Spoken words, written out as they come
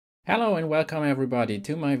Hello and welcome everybody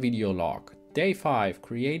to my video log. Day 5,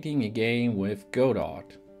 creating a game with Godot.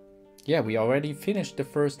 Yeah, we already finished the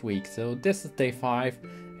first week, so this is day 5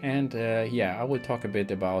 and yeah, I will talk a bit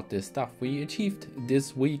about the stuff we achieved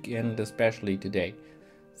this week and especially today.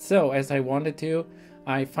 So as I wanted to,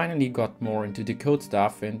 I finally got more into the code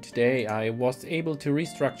stuff, and today I was able to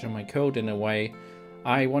restructure my code in a way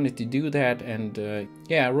I wanted to do that, and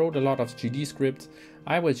yeah, I wrote a lot of GD scripts.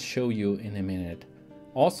 I will show you in a minute.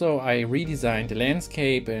 Also, I redesigned the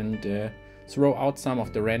landscape and throw out some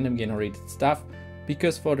of the random generated stuff,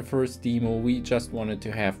 because for the first demo we just wanted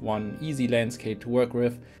to have one easy landscape to work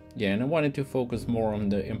with. Yeah, and I wanted to focus more on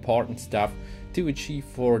the important stuff to achieve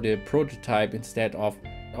for the prototype instead of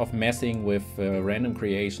messing with random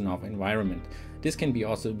creation of environment. This can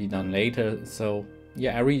also be done later, so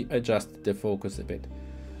yeah, I readjusted the focus a bit.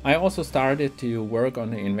 I also started to work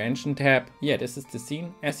on the invention tab. Yeah, this is the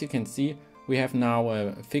scene. As you can see, we have now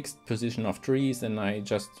a fixed position of trees, and I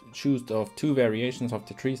just choose of 2 variations of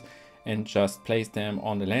the trees and just place them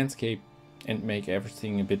on the landscape and make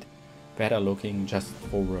everything a bit better looking just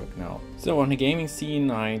for work now. So on the gaming scene,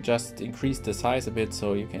 I just increased the size a bit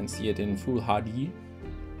so you can see it in full HD.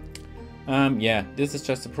 Yeah, this is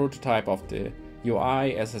just a prototype of the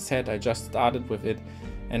UI. As I said, I just started with it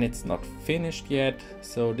and it's not finished yet,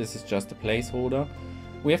 so this is just a placeholder.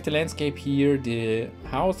 We have the landscape here, the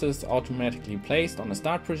house is automatically placed on the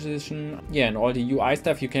start position. Yeah, and all the UI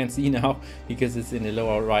stuff you can see now because it's in the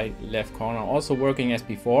lower right left corner, also working as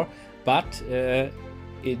before, but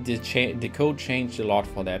the code changed a lot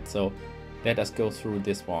for that, so let us go through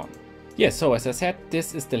this one. Yeah, so as I said,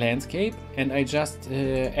 this is the landscape, and I just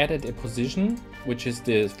added a position, which is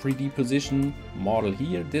the 3D position model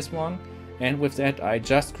here, this one, and with that I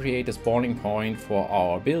just create a spawning point for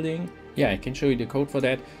our building. Yeah, I can show you the code for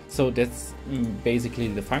that. So that's basically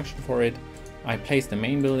the function for it. I place the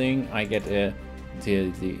main building, I get the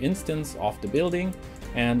instance of the building,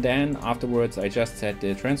 and then afterwards I just set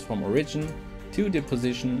the transform origin to the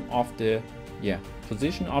position of the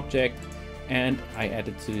position object, and I add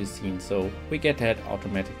it to the scene, so we get that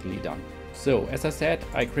automatically done. So as I said,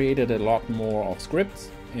 I created a lot more of scripts,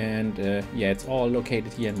 and yeah, it's all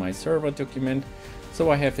located here in my server document. So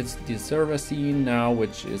I have the server scene now,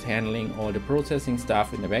 which is handling all the processing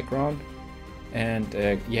stuff in the background, and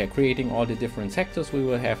yeah, creating all the different sectors we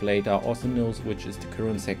will have later, also knows which is the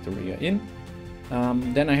current sector we are in.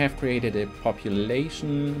 Then I have created a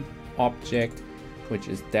population object, which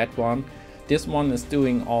is that one. This one is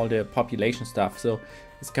doing all the population stuff, so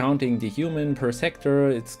it's counting the human per sector,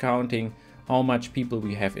 it's counting how much people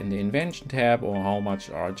we have in the invention tab or how much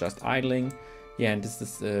are just idling. Yeah, and this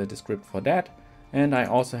is the script for that. And I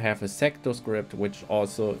also have a sector script which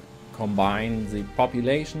also combines the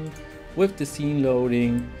population with the scene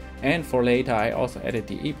loading. And for later I also added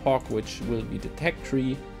the epoch, which will be the tech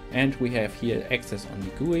tree. And we have here access on the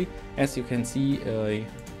GUI. As you can see, I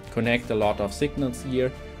connect a lot of signals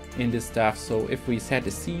here in this stuff. So if we set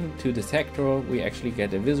a scene to the sector, we actually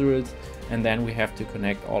get the visuals, and then we have to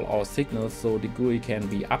connect all our signals so the GUI can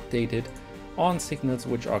be updated on signals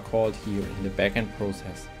which are called here in the backend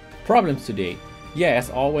process. Problems today. Yeah, as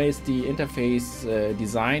always, the interface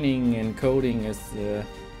designing and coding is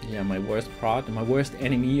yeah, my worst part, my worst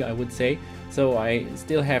enemy, I would say. So I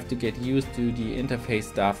still have to get used to the interface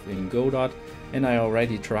stuff in Godot, and I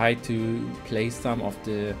already tried to place some of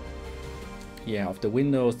the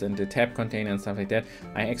windows and the tab container and stuff like that.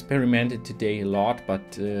 I experimented today a lot, but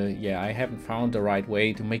yeah, I haven't found the right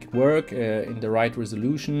way to make it work in the right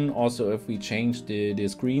resolution. Also, if we change the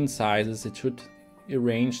screen sizes, it should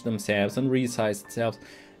arrange themselves and resize itself,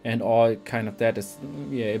 and all kind of that is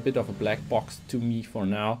a bit of a black box to me for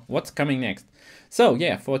now. What's coming next? So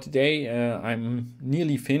yeah, for today I'm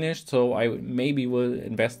nearly finished, so I maybe will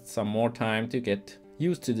invest some more time to get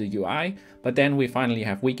used to the UI, but then we finally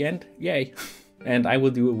have weekend, yay. And I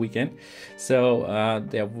will do a weekend, so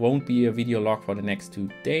there won't be a video log for the next 2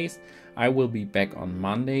 days. I will be back on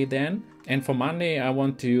Monday then, and for Monday I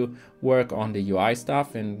want to work on the UI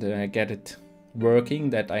stuff and get it working,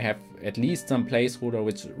 that I have at least some placeholder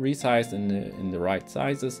which resized in the right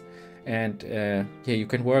sizes, and yeah, you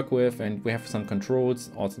can work with, and we have some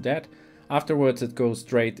controls also that. Afterwards it goes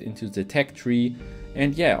straight into the tech tree,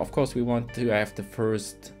 and yeah, of course we want to have the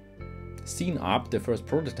first scene up, the first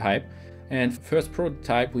prototype, and first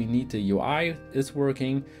prototype we need the UI is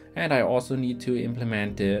working, and I also need to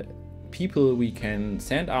implement the people we can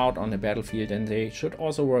send out on the battlefield, and they should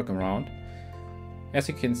also work around. As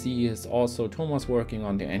you can see, is also Thomas working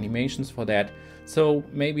on the animations for that, so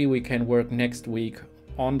maybe we can work next week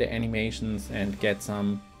on the animations and get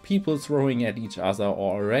some people throwing at each other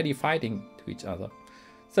or already fighting to each other.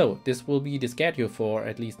 So this will be the schedule for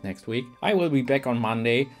at least next week. I will be back on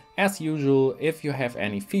Monday. As usual, if you have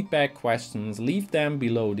any feedback, questions, leave them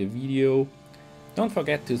below the video. Don't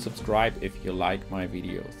forget to subscribe if you like my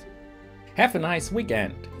videos. Have a nice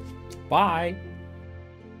weekend. Bye!